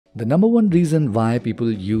The number one reason why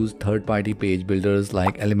people use third-party page builders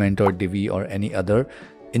like Elementor, Divi or any other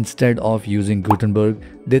instead of using Gutenberg,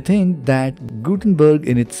 they think that Gutenberg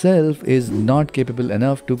in itself is not capable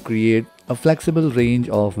enough to create a flexible range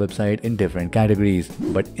of website in different categories.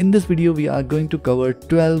 But in this video, we are going to cover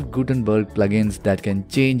 12 Gutenberg plugins that can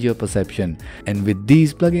change your perception. And with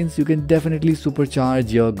these plugins, you can definitely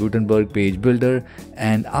supercharge your Gutenberg page builder.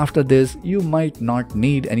 And after this, you might not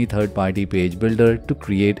need any third-party page builder to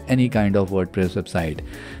create any kind of WordPress website.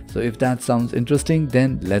 So if that sounds interesting,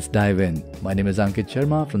 then let's dive in. My name is Ankit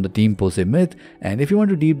Sharma from the team POSIMYTH. And if you want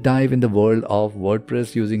to deep dive in the world of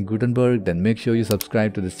WordPress using Gutenberg, then make sure you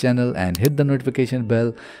subscribe to this channel and hit the notification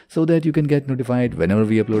bell so that you can get notified whenever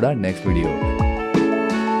we upload our next video.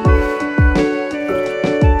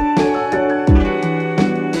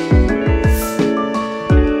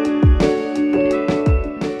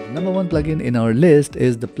 Number one plugin in our list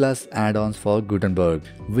is the Plus add-ons for Gutenberg.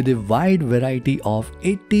 With a wide variety of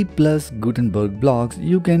 80 plus Gutenberg blocks,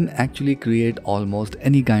 you can actually create almost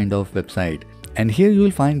any kind of website. And here you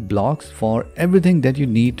will find blocks for everything that you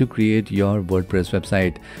need to create your WordPress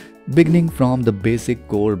website. Beginning from the basic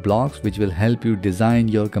core blocks which will help you design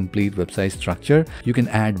your complete website structure. You can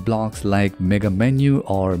add blocks like mega menu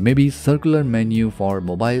or maybe circular menu for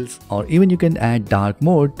mobiles, or even you can add dark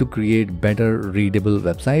mode to create better readable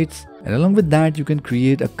websites. And along with that, you can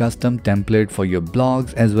create a custom template for your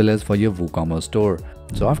blogs as well as for your WooCommerce store.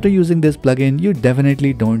 So after using this plugin, you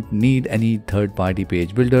definitely don't need any third-party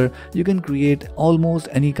page builder. You can create almost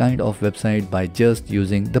any kind of website by just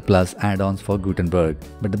using the Plus add-ons for Gutenberg.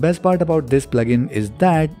 But the best part about this plugin is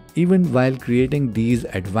that even while creating these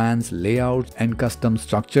advanced layouts and custom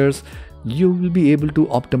structures, you will be able to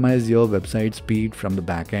optimize your website speed from the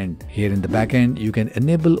backend. Here in the backend, you can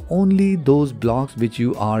enable only those blocks which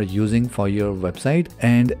you are using for your website,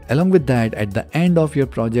 and along with that, at the end of your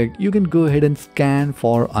project, you can go ahead and scan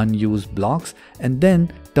for unused blocks and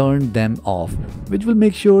then turn them off, which will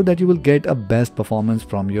make sure that you will get a best performance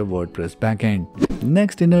from your WordPress backend.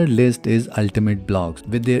 Next in our list is Ultimate Blocks.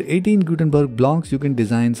 With their 18 Gutenberg blocks, you can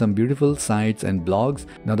design some beautiful sites and blogs.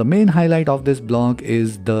 Now the main highlight of this block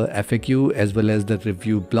is the FAQ as well as the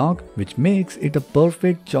review block, which makes it a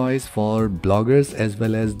perfect choice for bloggers as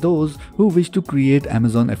well as those who wish to create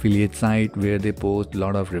Amazon affiliate site where they post a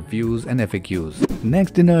lot of reviews and FAQs.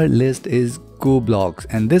 Next in our list is Blocks,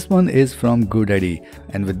 and this one is from GoDaddy,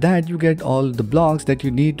 and with that you get all the blocks that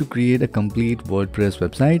you need to create a complete WordPress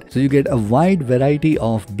website. So you get a wide variety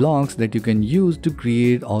of blocks that you can use to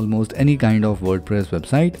create almost any kind of WordPress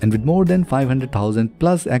website, and with more than 500,000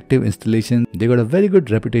 plus active installations, they got a very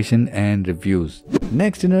good reputation and reviews.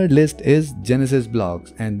 Next in our list is Genesis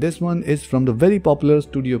Blocks, and this one is from the very popular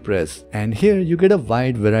StudioPress, and here you get a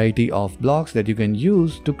wide variety of blocks that you can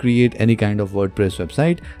use to create any kind of WordPress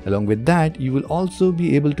website. Along with that, you will also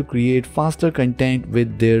be able to create faster content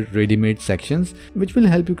with their ready-made sections, which will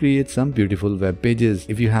help you create some beautiful web pages.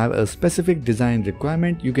 If you have a specific design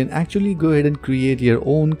requirement, you can actually go ahead and create your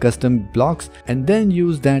own custom blocks and then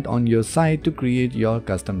use that on your site to create your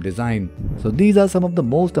custom design. So these are some of the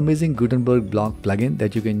most amazing Gutenberg block plugin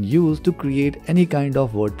that you can use to create any kind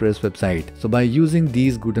of WordPress website. So by using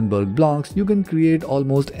these Gutenberg blocks, you can create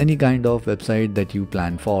almost any kind of website that you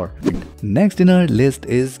plan for. Next in our list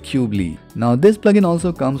is Qubely. Now this plugin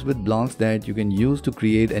also comes with blocks that you can use to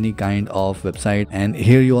create any kind of website, and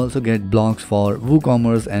here you also get blocks for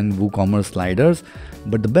WooCommerce and WooCommerce sliders.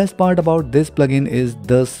 But the best part about this plugin is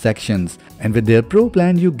the sections, and with their Pro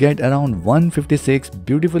plan you get around 156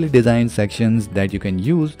 beautifully designed sections that you can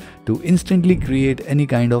use to instantly create any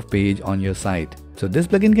kind of page on your site. So this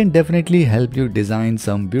plugin can definitely help you design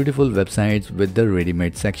some beautiful websites with the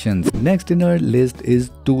ready-made sections. Next in our list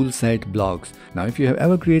is Toolset blocks. Now if you have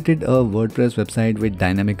ever created a WordPress website with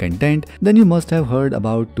dynamic content, then you must have heard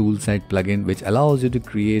about Toolset plugin, which allows you to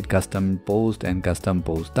create custom post and custom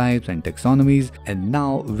post types and taxonomies. And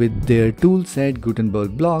now with their Toolset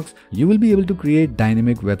Gutenberg blocks, you will be able to create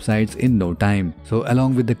dynamic websites in no time. So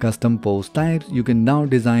along with the custom post types, you can now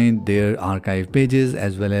design their archive pages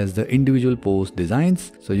as well as the individual post designs.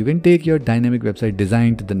 So you can take your dynamic website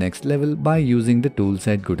design to the next level by using the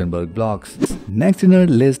Toolset Gutenberg blocks. Next in our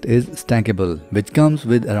list is Stackable, which comes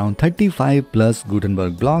with around 35 plus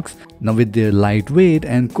Gutenberg blocks. Now with their lightweight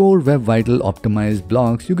and core web vital optimized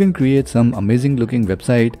blocks, you can create some amazing looking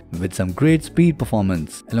website with some great speed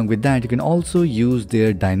performance. Along with that, you can also use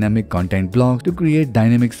their dynamic content blocks to create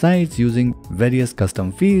dynamic sites using various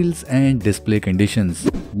custom fields and display conditions.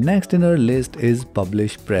 Next in our list is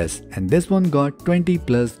PublishPress, and this one got 20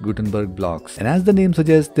 plus Gutenberg blocks. And as the name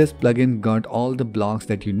suggests, this plugin got all the blocks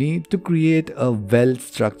that you need to create create a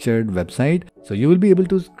well-structured website. So you will be able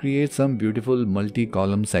to create some beautiful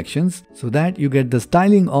multi-column sections so that you get the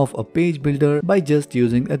styling of a page builder by just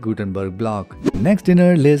using a Gutenberg block. Next in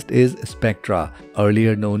our list is Spectra,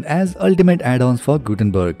 earlier known as Ultimate Add-ons for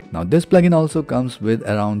Gutenberg. Now this plugin also comes with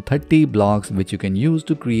around 30 blocks which you can use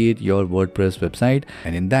to create your WordPress website,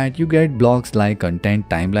 and in that you get blocks like content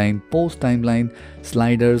timeline, post timeline,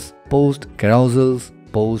 sliders, post carousels,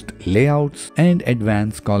 post layouts, and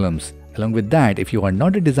advanced columns. Along with that, if you are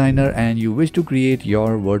not a designer and you wish to create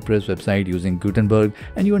your WordPress website using Gutenberg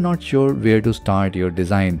and you are not sure where to start your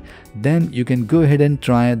design, then you can go ahead and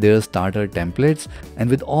try their starter templates. And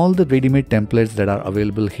with all the ready-made templates that are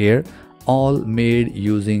available here, all made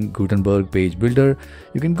using Gutenberg page builder,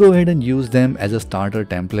 you can go ahead and use them as a starter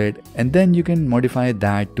template, and then you can modify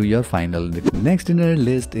that to your final. Next in our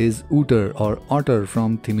list is Otter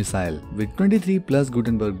from POSIMYTH. With 23 plus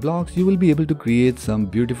Gutenberg blocks, you will be able to create some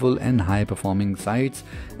beautiful and high performing sites.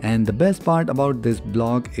 And the best part about this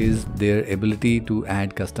block is their ability to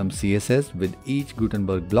add custom CSS with each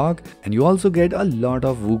Gutenberg block, and you also get a lot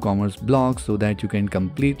of WooCommerce blocks so that you can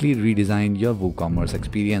completely redesign your WooCommerce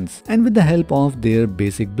experience. And with the help of their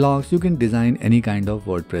basic blocks, you can design any kind of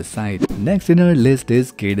WordPress site. Next in our list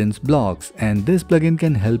is Kadence blocks, and this plugin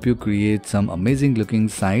can help you create some amazing looking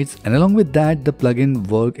sites, and along with that the plugin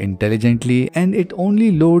works intelligently and it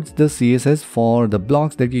only loads the CSS for the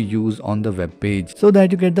blocks that you use on the web page so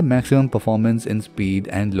that you get the maximum performance in speed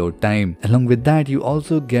and load time. Along with that, you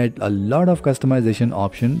also get a lot of customization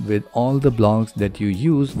option with all the blocks that you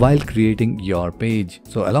use while creating your page.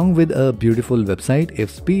 So along with a beautiful website, if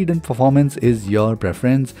speed and performance is your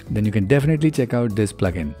preference, then you can definitely check out this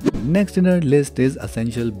plugin. Next in our list is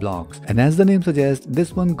Essential Blocks, and as the name suggests,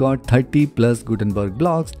 this one got 30 plus Gutenberg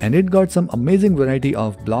blocks, and it got some amazing variety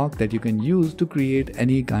of blocks that you can use to create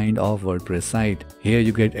any kind of WordPress site. Here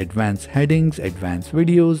you get advanced headings, advanced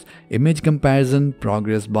videos, image comparison,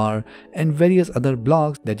 progress bar, and various other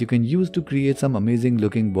blocks that you can use to create some amazing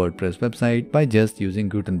looking WordPress website by just using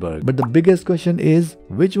Gutenberg. But the biggest question is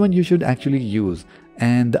which one you should actually use.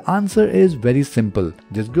 And the answer is very simple.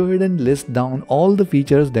 Just go ahead and list down all the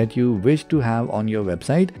features that you wish to have on your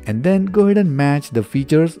website, and then go ahead and match the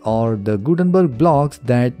features or the Gutenberg blocks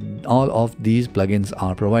that all of these plugins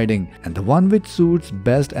are providing. And the one which suits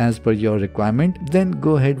best as per your requirement, then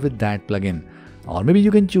go ahead with that plugin. Or maybe you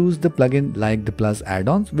can choose the plugin like the Plus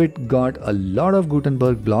add-ons, which got a lot of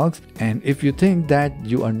Gutenberg blocks, and if you think that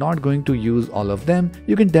you are not going to use all of them,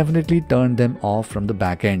 you can definitely turn them off from the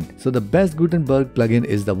backend. So the best Gutenberg plugin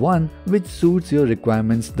is the one which suits your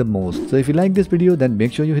requirements the most. So if you like this video, then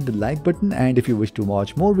make sure you hit the like button, and if you wish to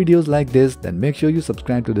watch more videos like this, then make sure you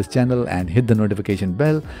subscribe to this channel and hit the notification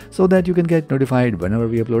bell so that you can get notified whenever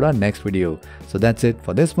we upload our next video. So that's it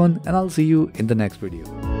for this one, and I'll see you in the next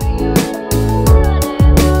video.